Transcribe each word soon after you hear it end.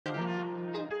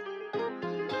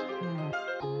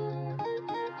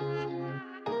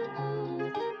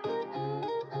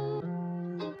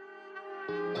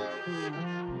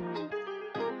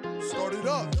it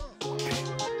up.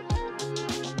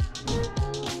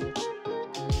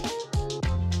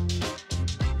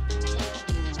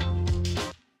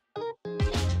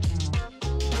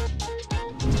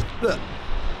 Look,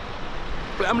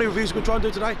 how many reviews are we going to try and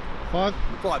do today? 5.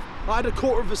 5. I had a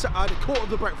quarter of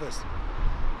the breakfast.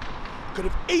 Could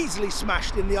have easily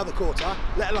smashed in the other quarter,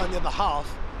 let alone the other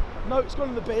half. No, it's gone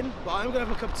in the bin, but I'm going to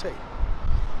have a cup of tea.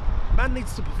 Man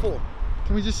needs to perform.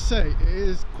 Can we just say, it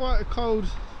is quite a cold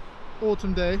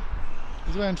autumn day.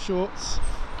 He's wearing shorts.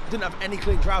 I didn't have any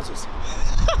clean trousers.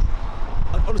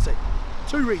 Honestly,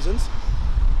 2 reasons.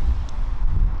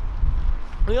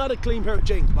 I had a clean pair of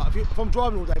jeans, but if I'm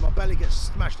driving all day, my belly gets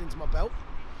smashed into my belt.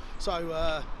 So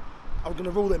I'm going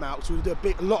to rule them out. So we'll do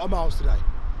a lot of miles today.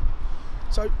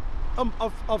 So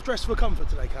I've dressed for comfort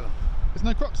today, Callum. There's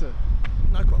no Crocs here?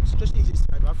 No Crocs, just easy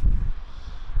today, bruv.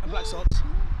 And black socks.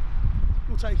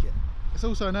 We'll take it. It's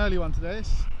also an early one today.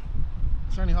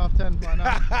 It's only 10:30 right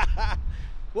now.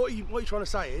 What you're trying to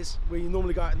say is, we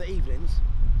normally go out in the evenings.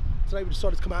 Today we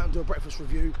decided to come out and do a breakfast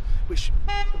review, which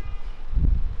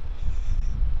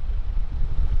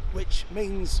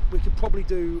means we could probably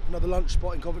do another lunch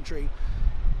spot in Coventry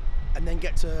and then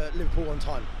get to Liverpool on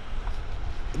time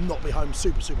and not be home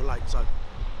super late. So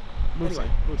We'll see.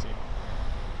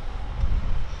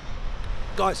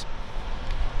 Guys,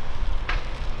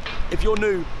 if you're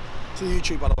new to the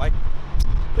YouTube, by the way,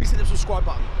 please hit the subscribe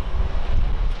button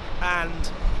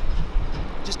and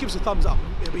just give us a thumbs up.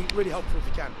 It'll be really helpful if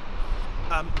you can.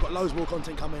 Got loads more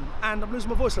content coming, and I'm losing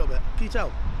my voice a little bit. Can you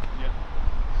tell?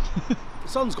 Yeah. The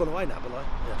sun's gone away now, but like,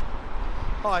 yeah.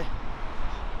 Hi.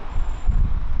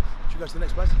 Should we go to the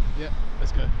next place? Yeah,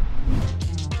 let's go.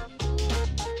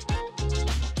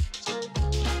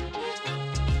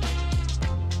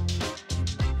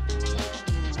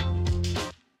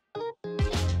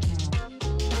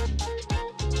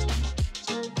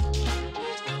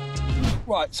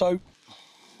 Right, so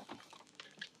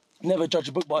never judge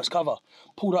a book by its cover.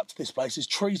 Pulled up to this place, there's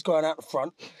trees going out the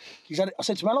front. I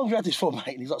said to him, how long have you had this for, mate?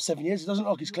 And he's like, 7 years. It doesn't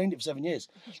look like he's cleaned it for 7 years.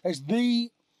 It's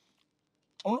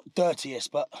I'm not dirtiest,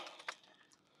 but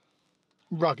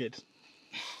rugged.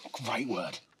 Great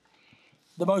word.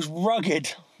 The most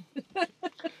rugged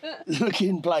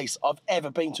looking place I've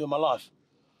ever been to in my life.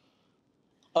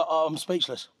 I'm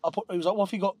speechless. He was like, what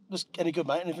have you got that's any good,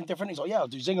 mate? Anything different? He's like, yeah, I'll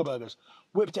do zinger burgers.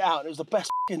 Whipped it out, and it was the best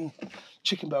fucking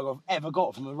chicken burger I've ever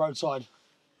got from a roadside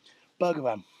burger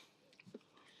van.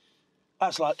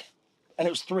 That's like, and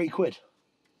it was £3.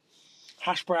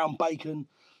 Hash brown, bacon,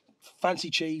 fancy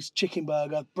cheese, chicken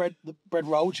burger, the bread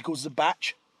roll, which he calls a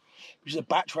batch, which is a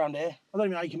batch round here. I don't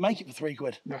even know how you can make it for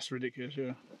 £3. That's ridiculous,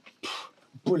 yeah.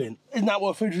 Brilliant. Isn't that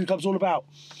what a food club's all about?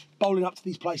 Bowling up to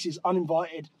these places,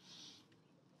 uninvited,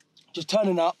 just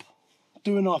turning up,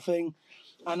 doing our thing,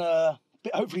 and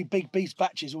hopefully big beast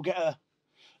batches will get a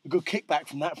good kickback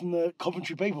from that from the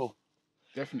Coventry people.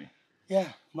 Definitely.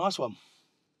 Yeah, nice one.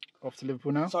 Off to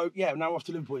Liverpool now? So, yeah, now we're off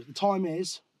to Liverpool. The time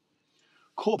is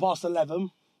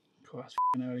 11:15. Cool, that's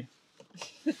f***ing early.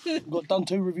 We've done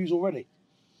 2 reviews already.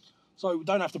 So we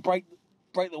don't have to break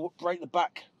the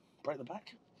back. Break the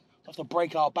back? We have to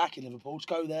break our back in Liverpool. Just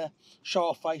go there, show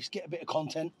our face, get a bit of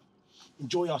content,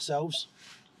 enjoy ourselves,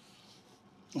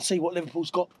 and see what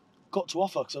Liverpool's got to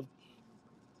offer. Because I've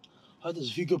heard there's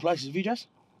a few good places. Have you, Jess?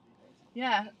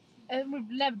 Yeah, and we've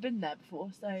never been there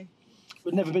before, so...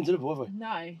 We've never been to Liverpool, have we?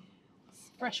 No.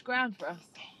 It's fresh ground for us.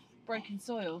 Broken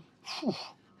soil.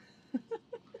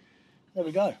 There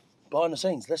we go. Behind the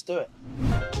scenes. Let's do it.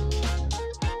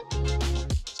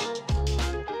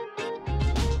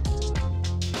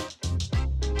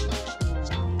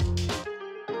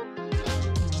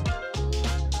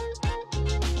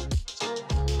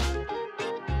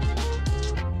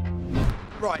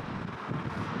 Right.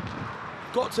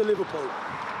 Got to Liverpool.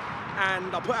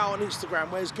 And I put out on Instagram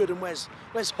where's good and where's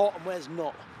hot and where's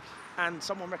not. And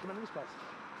someone recommended this place.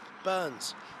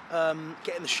 Burns.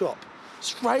 Get in the shop.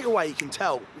 Straight away you can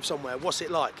tell with somewhere what's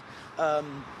it like.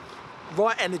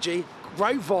 Right energy,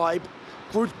 great vibe,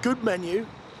 good menu.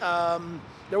 They're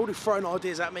already throwing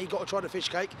ideas at me. Got to try the fish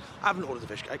cake. I haven't ordered the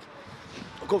fish cake.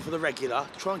 I've gone for the regular.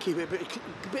 Try and keep it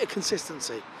a bit of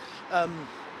consistency.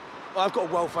 I've got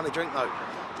a well-funded drink though.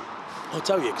 I'll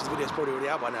tell you because the video's probably already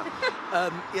out by now.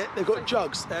 Yeah, they've got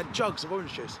jugs. They had jugs of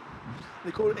orange juice.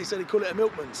 They said they call it a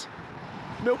Milkman's.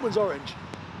 Milkman's orange.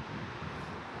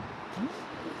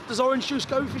 Does orange juice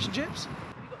go with fish and chips? Have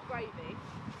you got gravy?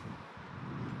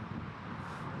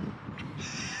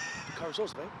 Curry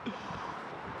sauce, mate.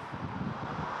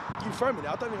 You throw me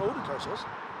now. I don't think I ordered curry sauce. Go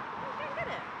and get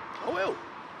it. I will.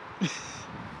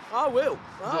 I will.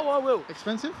 Oh, I will.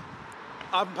 Expensive?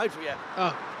 I haven't paid for it yet.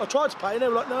 Oh. I tried to pay and they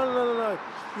were like, no.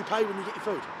 You pay when you get your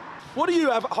food. What do you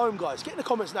have at home, guys? Get in the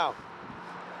comments now.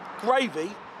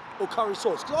 Gravy or curry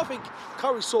sauce? Because I think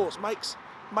curry sauce makes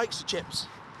the chips.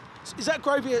 Is that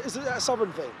gravy, is that a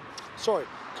southern thing? Sorry,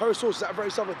 curry sauce, is that a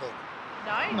very southern thing?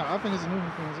 No? No, I think it's a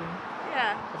northern thing as well.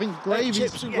 Yeah. I think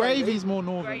chips and gravy's more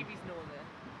northern. Gravy's northern.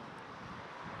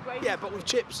 Gravy's Yeah, but with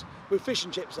chips, with fish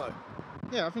and chips though.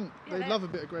 Yeah, I think Yeah, they love a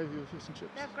bit of gravy with fish and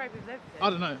chips. They have gravy with everything. I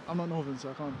don't know, I'm not northern so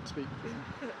I can't speak.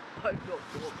 I'm not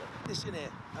northern. This in here,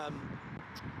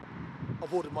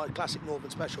 I've ordered my classic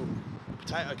northern special,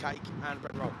 potato cake and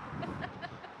bread roll.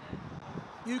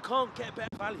 You can't get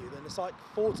better value than it's like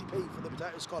 40p for the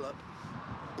potato scallop,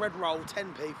 bread roll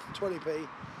 10p, 20p,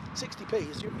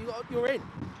 60p. You're in.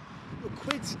 Your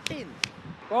quid's in.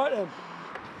 Right then.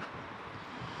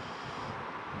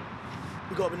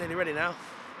 We've got to be nearly ready now.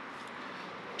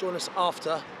 Join us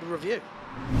after the review.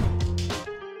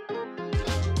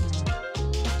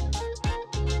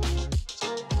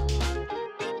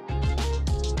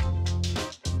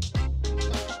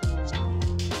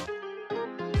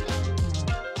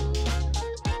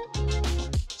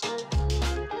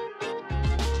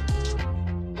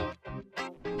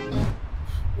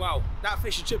 Wow, that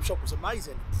fish and chip shop was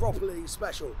amazing, properly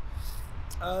special.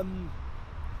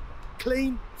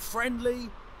 Clean, friendly,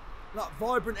 like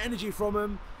vibrant energy from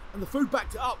them, and the food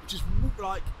backed it up, which is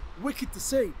like wicked to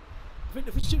see. I think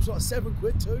the fish and chips were like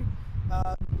 £7 too,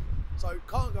 so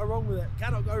can't go wrong with it,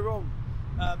 cannot go wrong.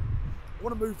 I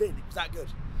want to move in, it was that good.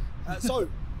 So,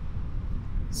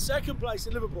 second place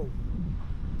in Liverpool,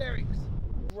 Derek's.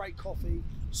 Great coffee,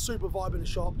 super vibe in the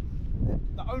shop.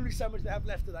 The only sandwich they have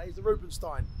left today is the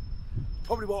Rubenstein.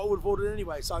 Probably what I would have ordered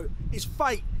anyway. So it's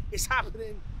fate, it's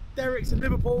happening. Derek's in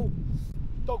Liverpool.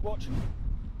 Dog watch.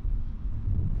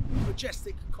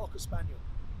 Majestic Cocker Spaniel.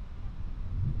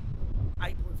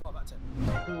 8.5 out of 10.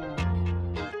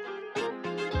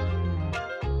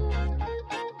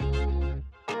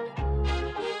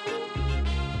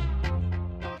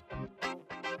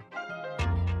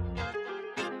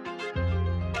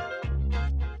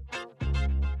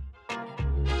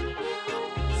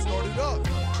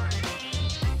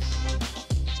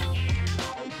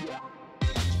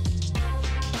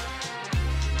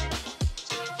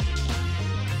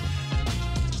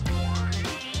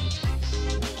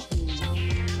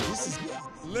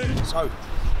 So,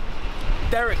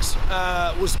 Derek's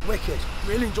was wicked,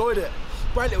 really enjoyed it.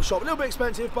 Great little shop, a little bit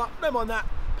expensive, but don't mind that,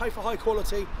 pay for high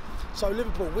quality. So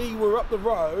Liverpool, we were up the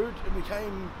road and we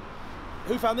came,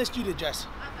 who found this? You did, Jess?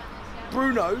 I found this, yeah.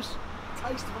 Bruno's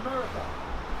Taste of America.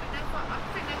 I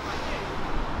think they're quite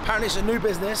new. Apparently it's a new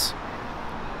business.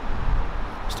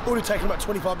 It's already taken about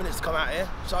 25 minutes to come out here.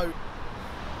 So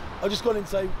I just got in and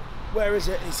say, where is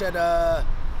it? And he said,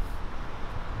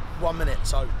 1 minute.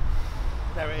 So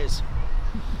there it is.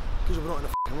 Because we're not in a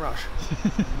fucking rush.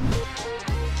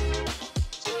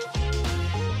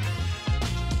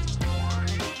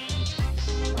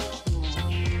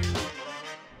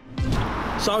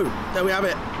 So there we have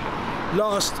it.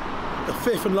 The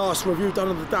fifth and last review done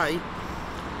of the day.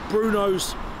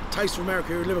 Bruno's Taste of America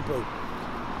here in Liverpool.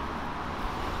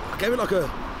 I gave it like a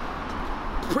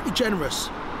pretty generous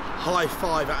high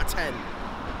 5 out of 10.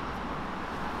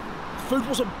 The food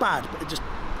wasn't bad, but it just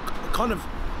kind of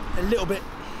a little bit,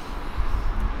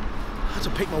 I had to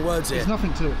pick my words here. There's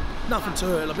nothing to it. Nothing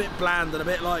to it, a bit bland and a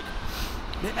bit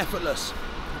effortless.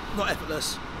 Not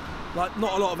effortless, like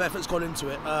not a lot of effort's gone into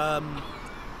it.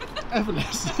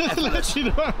 Effortless. Effortless.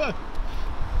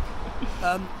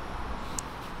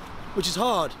 Which is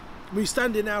hard. We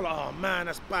stand here now like, oh man,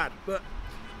 that's bad. But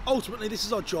ultimately, this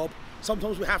is our job.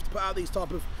 Sometimes we have to put out these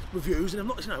type of reviews, and I'm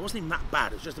not, it wasn't even that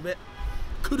bad. It was just a bit,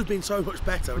 could have been so much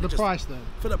better. For the price though.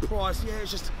 For the price, yeah, it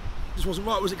just wasn't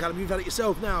right, was it, Callum? You've had it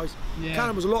yourself now. Yeah.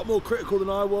 Callum was a lot more critical than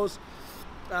I was.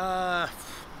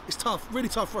 It's tough, really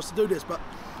tough for us to do this, but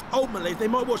ultimately, they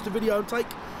might watch the video and take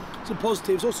some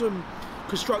positives or some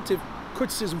constructive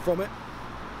criticism from it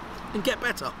and get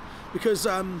better, because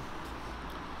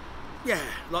yeah,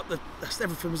 like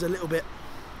everything was a little bit,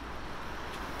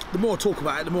 the more I talk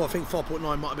about it, the more I think 4.9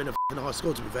 might have been a f***ing high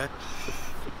score, to be fair.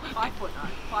 5.9,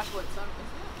 5 isn't it?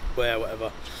 Well,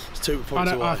 whatever, it's 2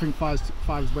 points too high. I think 5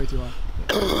 is way too high.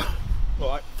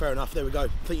 Alright, fair enough, there we go. I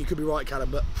think you could be right,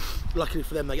 Callum, but luckily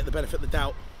for them they get the benefit of the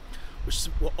doubt, which is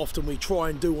what often we try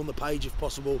and do on the page if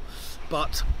possible.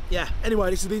 But yeah, anyway,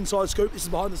 this is the inside scoop, this is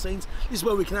behind the scenes, this is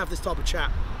where we can have this type of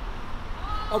chat.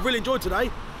 I've really enjoyed today.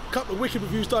 A couple of wicked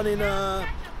reviews done in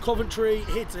Coventry,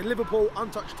 here to Liverpool,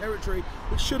 untouched territory,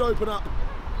 which should open up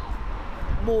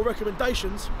more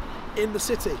recommendations in the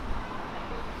city.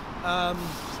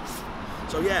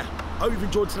 So yeah, hope you've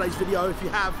enjoyed today's video. If you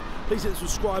have, please hit the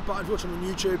subscribe button. If you're watching on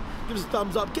YouTube, give us a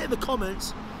thumbs up, get in the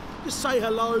comments, just say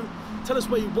hello, tell us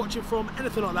where you're watching from,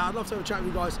 anything like that. I'd love to have a chat with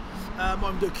you guys. I'm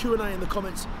going to do a Q&A in the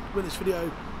comments when this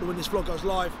video, or when this vlog goes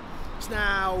live. It's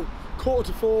now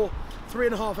 3:45,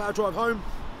 3.5 hour drive home.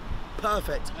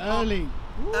 Perfect. Early.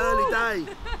 Early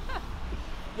day.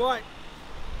 Right,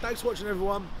 thanks for watching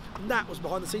everyone. And that was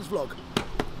behind the scenes vlog.